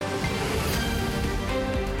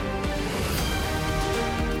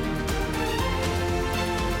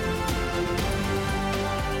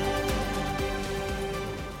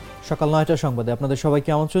সকাল ৯টার সংবাদে আপনাদের সবাইকে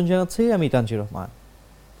আমন্ত্রণ জানাচ্ছি। আমি তানজির রহমান।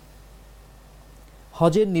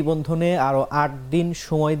 হজের নিবন্ধনে আরও ৮ দিন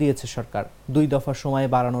সময় দিয়েছে সরকার। ২ দফা সময়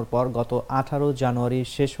বাড়ানোর পর গত ১৮ জানুয়ারি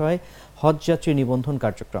শেষ হয় হজযাত্রী নিবন্ধন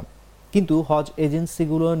কার্যক্রম। কিন্তু হজ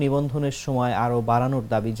এজেন্সিগুলো নিবন্ধনের সময় আরও বাড়ানোর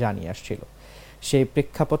দাবি জানিয়ে আসছিল। সেই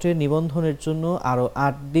প্রেক্ষাপটে নিবন্ধনের জন্য আরও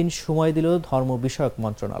 ৮ দিন সময় দিল ধর্ম বিষয়ক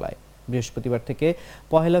মন্ত্রণালয়। বৃহস্পতিবার থেকে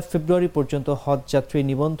 ১ ফেব্রুয়ারি পর্যন্ত হজযাত্রী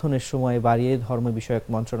নিবন্ধনের সময় বাড়িয়ে ধর্ম বিষয়ক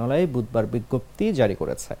মন্ত্রণালয় বুধবার বিজ্ঞপ্তি জারি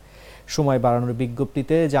করেছে। সময় বাড়ানোর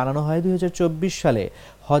বিজ্ঞপ্তিতে জানানো হয় ২০২৪ সালে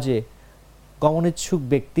হজে গমনেচ্ছুক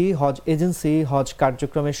ব্যক্তি, হজ এজেন্সি, হজ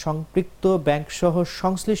কার্যক্রমে সম্পৃক্ত ব্যাংকসহ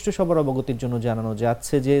সংশ্লিষ্ট সবার অবগতির জন্য জানানো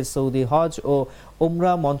যাচ্ছে যে সৌদি হজ ও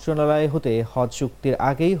ওমরা মন্ত্রণালয় হতে হজ চুক্তির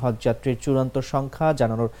আগেই হজযাত্রীর চূড়ান্ত সংখ্যা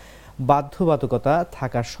জানানোর বাধ্যবাধকতা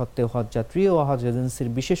থাকার সত্ত্বেও হজযাত্রী ও হজ এজেন্সির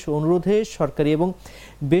বিশেষ অনুরোধে সরকারি এবং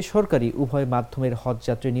বেসরকারি উভয় মাধ্যমের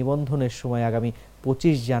হজযাত্রী নিবন্ধনের সময় আগামী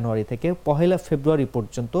 ২৫ জানুয়ারি থেকে ১ ফেব্রুয়ারি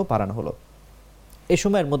পর্যন্ত বাড়ানো হলো। এ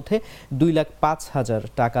সময়ের মধ্যে ২,৫,০০০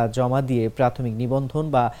 টাকা জমা দিয়ে প্রাথমিক নিবন্ধন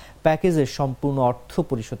বা প্যাকেজের সম্পূর্ণ অর্থ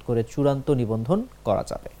পরিশোধ করে চূড়ান্ত নিবন্ধন করা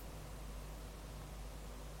যাবে।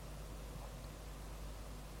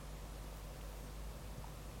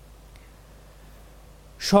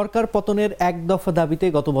 সরকার পতনের এক দফা দাবিতে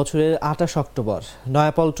গত বছরের ২৮ অক্টোবর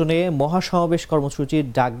নয়াপল্টনে মহাসমাবেশ কর্মসূচির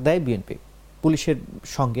ডাক দেয় বিএনপি। পুলিশের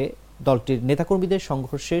সঙ্গে দলটির নেতাকর্মীদের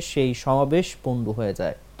সংঘর্ষে সেই সমাবেশ পণ্ডু হয়ে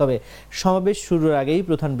যায়। তবে সমাবেশ শুরুর আগেই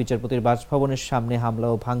প্রধান বিচারপতির বাসভবনের সামনে হামলা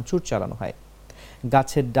ও ভাঙচুর চালানো হয়।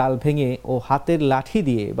 গাছের ডাল ভেঙে ও হাতের লাঠি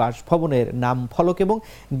দিয়ে বাসভবনের নাম ফলক এবং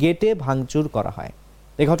গেটে ভাঙচুর করা হয়।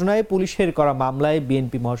 এ ঘটনায় পুলিশের করা মামলায়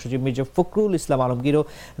বিএনপি মহাসচিব মির্জা ফখরুল ইসলাম আলমগীর ও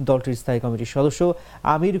দলটির স্থায়ী কমিটির সদস্য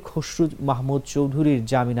আমির খসরু মাহমুদ চৌধুরীর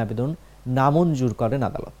জামিন আবেদন নামঞ্জুর করেন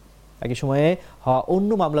আদালত। একই সময়ে হওয়া অন্য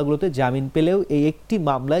মামলাগুলোতে জামিন পেলেও এই একটি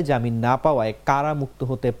মামলায় জামিন না পাওয়ায় কারামুক্ত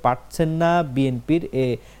হতে পারছেন না বিএনপির এ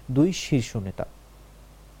দুই শীর্ষ নেতা।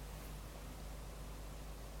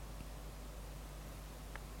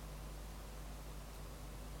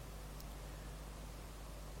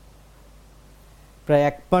 প্রায়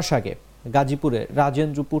 ১ মাস আগে গাজীপুরের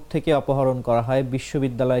রাজেন্দ্রপুর থেকে অপহরণ করা হয়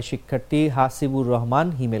বিশ্ববিদ্যালয় শিক্ষার্থী হাসিবুর রহমান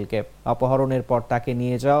হিমেলকে। অপহরণের পর তাকে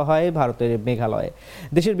নিয়ে যাওয়া হয় ভারতের মেঘালয়ে।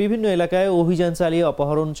 দেশের বিভিন্ন এলাকায় অভিযান চালিয়ে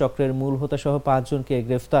অপহরণ চক্রের মূল হোতা সহ ৫ জনকে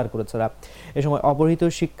গ্রেফতার করেছে র্যাব। এ সময় অপহৃত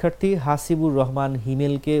শিক্ষার্থী হাসিবুর রহমান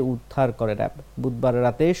হিমেলকে উদ্ধার করে র্যাব। বুধবার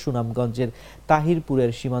রাতে সুনামগঞ্জের তাহিরপুরের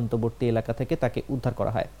সীমান্তবর্তী এলাকা থেকে তাকে উদ্ধার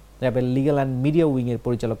করা হয়। র্যাবের লিগ্যাল অ্যান্ড মিডিয়া উইংয়ের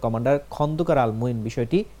পরিচালক কমান্ডার খন্দকার আল মঈন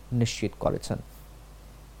বিষয়টি নিশ্চিত করেছেন।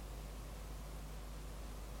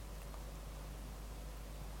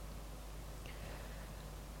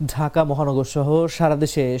 ঢাকা মহানগর সহ সারা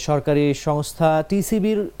দেশে সরকারি সংস্থা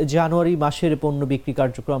টিসিবির জানুয়ারি মাসের পণ্য বিক্রি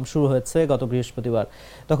কার্যক্রম শুরু হয়েছে গত বৃহস্পতিবার।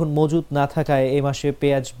 তখন মজুত না থাকায় এ মাসে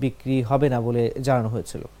পেঁয়াজ বিক্রি হবে না বলে জানানো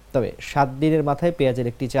হয়েছিল। তবে ৭ দিনের মাথায় পেঁয়াজের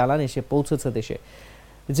একটি চালান এসে পৌঁছেছে দেশে,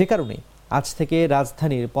 যে কারণে আজ থেকে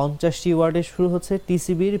রাজধানীর ৫০টি ওয়ার্ডে শুরু হচ্ছে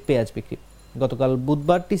টিসিবির পেঁয়াজ বিক্রি। গতকাল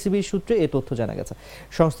বুধবার টিসিবির সূত্রে এ তথ্য জানা গেছে।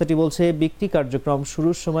 সংস্থাটি বলছে বিক্রি কার্যক্রম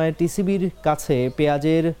শুরুর সময় টিসিবির কাছে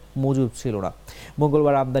পেঁয়াজের মজুদ ছিল না।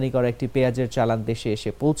 মঙ্গলবার আমদানি করা একটি পেঁয়াজের চালান দেশে এসে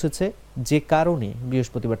পৌঁছেছে, যে কারণে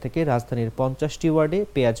বৃহস্পতিবার থেকে রাজধানীর ৫০টি ওয়ার্ডে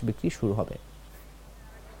পেঁয়াজ বিক্রি শুরু হবে।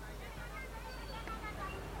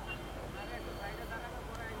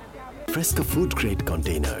 Fresco food grade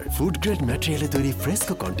container. Food grade ম্যাটেরিয়ালে তৈরি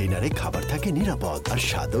ফ্রেস্কো কন্টেইনারে খাবার থাকে নিরাপদ, আর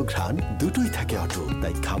স্বাদ ও ঘ্রাণ দুটোই থাকে অটুট।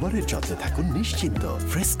 তাই খাবারের যত্নে থাকুন নিশ্চিন্ত।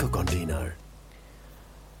 ফ্রেস্কো কন্টেইনার।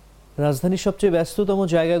 রাজধানীর সবচেয়ে ব্যস্ততম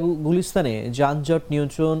জায়গা গুলিস্তানে যানজট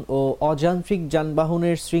নিয়ন্ত্রণ ও অযান্ত্রিক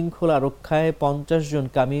যানবাহনের শৃঙ্খলা রক্ষায় ৫০ জন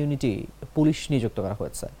কমিউনিটি পুলিশ নিযুক্ত করা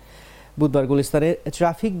হয়েছে। বুধবার গুলিস্তানে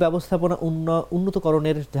ট্রাফিক ব্যবস্থাপনা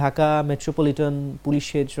উন্নতকরণের ঢাকা মেট্রোপলিটন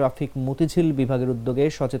পুলিশের ট্রাফিক মতিঝিল বিভাগের উদ্যোগে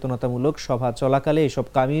সচেতনতামূলক সভা চলাকালে এসব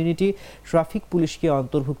কমিউনিটি ট্রাফিক পুলিশকে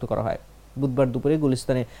অন্তর্ভুক্ত করা হয়। বুধবার দুপুরে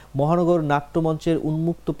গুলিস্তানে মহানগর নাট্যমঞ্চের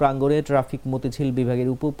উন্মুক্ত প্রাঙ্গণে ট্রাফিক মতিঝিল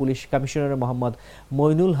বিভাগের উপ পুলিশ কমিশনার মোহাম্মদ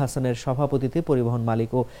মইনুল হাসানের সভাপতিত্বে পরিবহন মালিক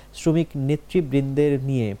ও শ্রমিক নেতৃবৃন্দের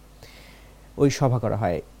নিয়ে ওই সভা করা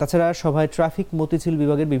হয়। তাছাড়া সভায় ট্রাফিক মতিঝিল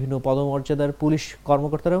বিভাগের বিভিন্ন পদমর্যাদার পুলিশ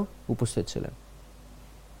কর্মকর্তারাও উপস্থিত ছিলেন।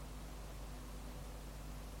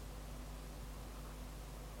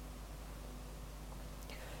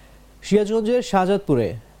 সিরাজগঞ্জের শাহজাদপুরে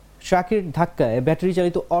ট্রাকের ধাক্কায় ব্যাটারি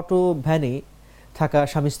চালিত অটো ভ্যানে থাকা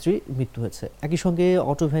স্বামী স্ত্রীর মৃত্যু হয়েছে। একই সঙ্গে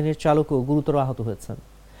অটো ভ্যানের চালকও গুরুতর আহত হয়েছেন।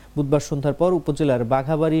 বুধবার সন্ধ্যার পর উপজেলার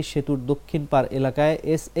বাঘাবাড়ি সেতুর দক্ষিণ পার এলাকায়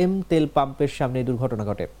এসএম তেল পাম্পের সামনে দুর্ঘটনা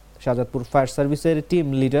ঘটে। শাহজাদপুর ফায়ার সার্ভিসের টিম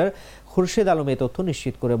লিডার খুরশেদ আলম এ তথ্য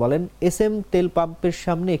নিশ্চিত করে বলেন, এসএম তেল পাম্পের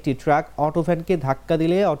সামনে একটি ট্রাক অটোভ্যানকে ধাক্কা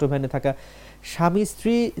দিলে অটোভ্যানে থাকা স্বামী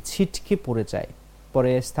স্ত্রী ছিটকে পড়ে যায়।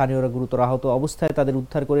 পরে স্থানীয়রা গুরুতর আহত অবস্থায় তাদের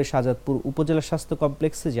উদ্ধার করে শাহজাদপুর উপজেলা স্বাস্থ্য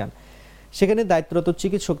কমপ্লেক্সে যান। সেখানে দায়িত্বরত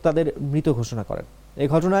চিকিৎসক তাদের মৃত ঘোষণা করেন। এই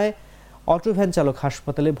ঘটনায় অটো ভ্যান চালক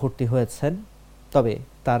হাসপাতালে ভর্তি হয়েছেন, তবে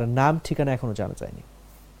তার নাম ঠিকানা এখনো জানা যায়নি।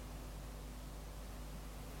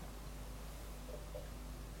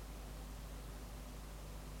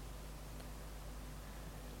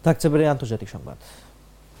 থাকছে পরে আন্তর্জাতিক সংবাদ।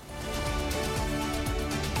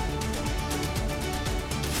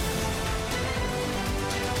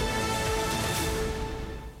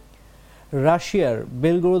 রাশিয়ার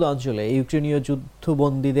বেলগোরোদ অঞ্চলে ইউক্রেনীয়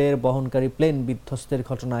যুদ্ধবন্দীদের বহনকারী প্লেন বিধ্বস্তের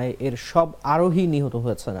ঘটনায় এর সব আরোহী নিহত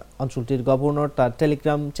হয়েছেন। অঞ্চলটির গভর্নর তার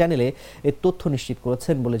টেলিগ্রাম চ্যানেলে এর তথ্য নিশ্চিত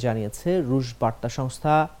করেছেন বলে জানিয়েছে রুশ বার্তা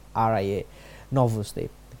সংস্থা RIA নভোস্তি।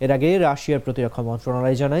 এর আগে রাশিয়ার প্রতিরক্ষা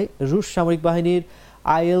মন্ত্রণালয় জানায়, রুশ সামরিক বাহিনীর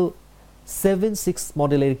IL-76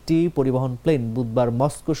 মডেলের একটি পরিবহন প্লেন বুধবার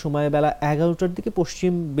মস্কো সময় বেলা 11টার দিকে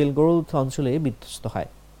পশ্চিম বেলগোরোদ অঞ্চলে বিধ্বস্ত হয়।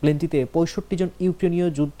 প্লেনটিতে 65 জন ইউক্রেনীয়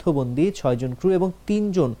যুদ্ধবন্দী, 6 জন ক্রু এবং 3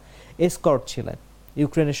 জন এসকর্ট ছিলেন।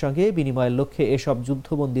 ইউক্রেনের সঙ্গে বিনিময়ের লক্ষ্যে এসব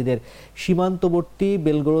যুদ্ধবন্দীদের সীমান্তবর্তী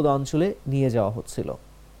বেলগোরোদ অঞ্চলে নিয়ে যাওয়া হচ্ছিল।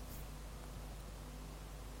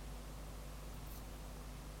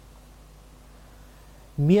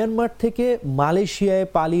 মিয়ানমার থেকে মালয়েশিয়ায়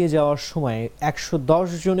পালিয়ে যাওয়ার সময় 110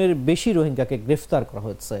 জনের বেশি রোহিঙ্গাকে গ্রেফতার করা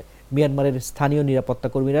হয়েছে। মিয়ানমারের স্থানীয় নিরাপত্তা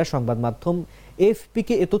কর্মীরা সংবাদ মাধ্যম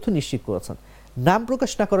AFP-কে এ তথ্য নিশ্চিত করেছেন। নাম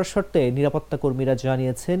প্রকাশ না করার শর্তে নিরাপত্তা কর্মীরা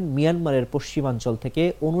জানিয়েছেন, মিয়ানমারের পশ্চিমাঞ্চল থেকে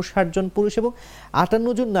 59 জন পুরুষ এবং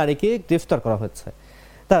 58 জন নারীকে গ্রেফতার করা হয়েছে।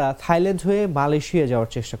 তারা থাইল্যান্ড হয়ে মালয়েশিয়া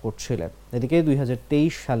যাওয়ার চেষ্টা করছিলেন। এদিকে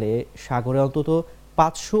 2023 সালে সাগরে অন্তত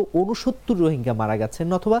 569 রোহিঙ্গা মারা গেছেন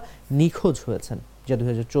অথবা নিখোঁজ হয়েছেন, যা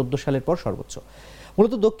 2014 সালের পর সর্বোচ্চ।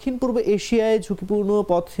 মূলত দক্ষিণ পূর্ব এশিয়ায় ঝুঁকিপূর্ণ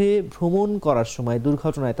পথে ভ্রমণ করার সময়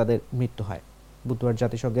দুর্ঘটনায় তাদের মৃত্যু হয়। বুধবার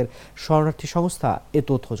জাতিসংঘের শরণার্থী সংস্থা এ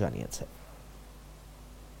তথ্য জানিয়েছে।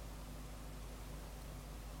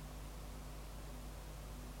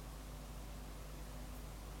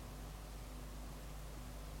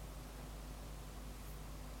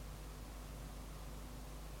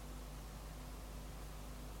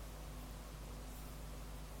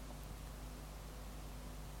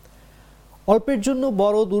 অল্পের জন্য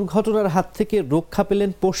বড় দুর্ঘটনার হাত থেকে রক্ষা পেলেন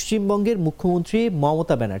পশ্চিমবঙ্গের মুখ্যমন্ত্রী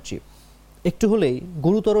মমতা ব্যানার্জি। একটু হলেই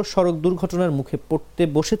গুরুতর সড়ক দুর্ঘটনার মুখে পড়তে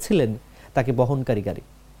বসেছিলেন তাকে বহনকারী গাড়ি।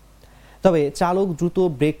 তবে চালক দ্রুত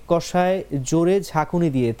ব্রেক কষায় জোরে ঝাঁকুনি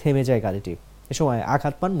দিয়ে থেমে যায় গাড়িটি। এ সময়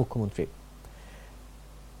আঘাত পান মুখ্যমন্ত্রী।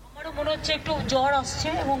 আমারও মনে হচ্ছে একটু জ্বর আসছে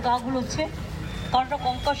এবং গা গুলোচ্ছে, কারণটা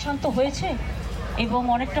কঙ্কাশন তো হয়েছে এবং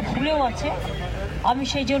অনেকটা ফুলেও আছে। আমি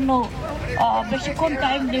সেই জন্য বেশিক্ষণ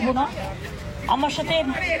টাইম নেব না। আমার সাথে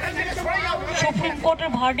সুপ্রিম কোর্টের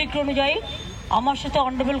ভার্ডিক্ট অনুযায়ী আমার সাথে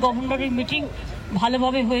অনারেবল গভর্নরের মিটিং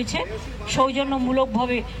ভালোভাবে হয়েছে।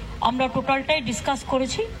 সৌজন্যমূলকভাবে আমরা টোটালটাই ডিসকাস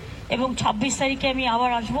করেছি এবং 26 তারিখে আমি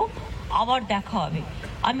আবার আসব, আবার দেখা হবে।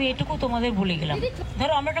 আমি এটুকু তোমাদের বলে গেলাম।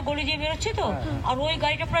 ধরো আমরা একটা গলি দিয়ে বেরোচ্ছি তো, আর ওই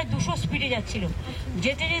গাড়িটা প্রায় 200 স্পিডে যাচ্ছিল।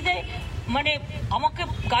 যেতে যেতে মানে আমাকে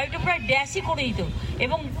গাড়িটা প্রায় ড্যাশই করে দিত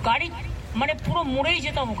এবং গাড়ি মানে পুরো মরেই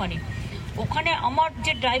যেতাম ওখানে আমার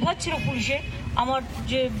যে ড্রাইভার ছিল পুলিশের, আমার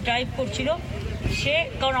যে ড্রাইভ করছিল সে,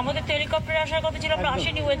 কারণ আমাদের তো হেলিকপ্টারে আসার কথা ছিল, আমরা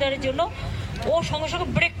আসিনি ওয়েদারের জন্য, ও সঙ্গে সঙ্গে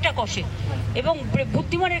ব্রেকটা কষে এবং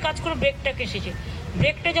বুদ্ধিমানের কাজ করে ব্রেকটা কেসেছে।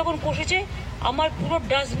 ব্রেকটা যখন কষেছে আমার পুরো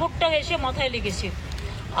ড্যাশবোর্ডটা এসে মাথায় লেগেছে,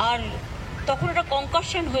 আর তখন একটা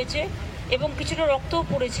কনকাশন হয়েছে এবং কিছুটা রক্তও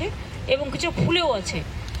পড়েছে এবং কিছু ফুলেও আছে।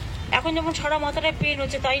 এখন যেমন সারা মাথাটায় পেন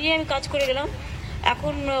হচ্ছে, তাই নিয়ে আমি কাজ করে গেলাম।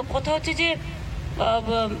 এখন কথা হচ্ছে যে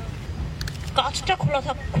কাজটা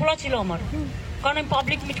খোলা ছিল আমার, কারণ আমি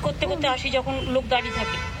পাবলিক মিট করতে করতে আসি যখন লোক দাঁড়িয়ে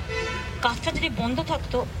থাকে। কাজটা যদি বন্ধ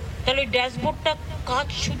থাকতো তাহলে ওই ড্যাশবোর্ডটা কাজ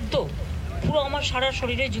শুদ্ধ পুরো আমার সারা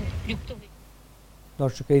শরীরে যুক্ত হয়ে।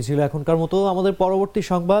 দর্শক, এই ছিল এখনকার মতো। আমাদের পরবর্তী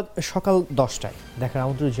সংবাদ সকাল 10টায় দেখার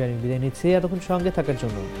আমন্ত্রণ জানিয়ে বিদায় নিচ্ছি। এতক্ষণ সঙ্গে থাকার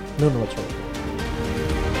জন্য ধন্যবাদ।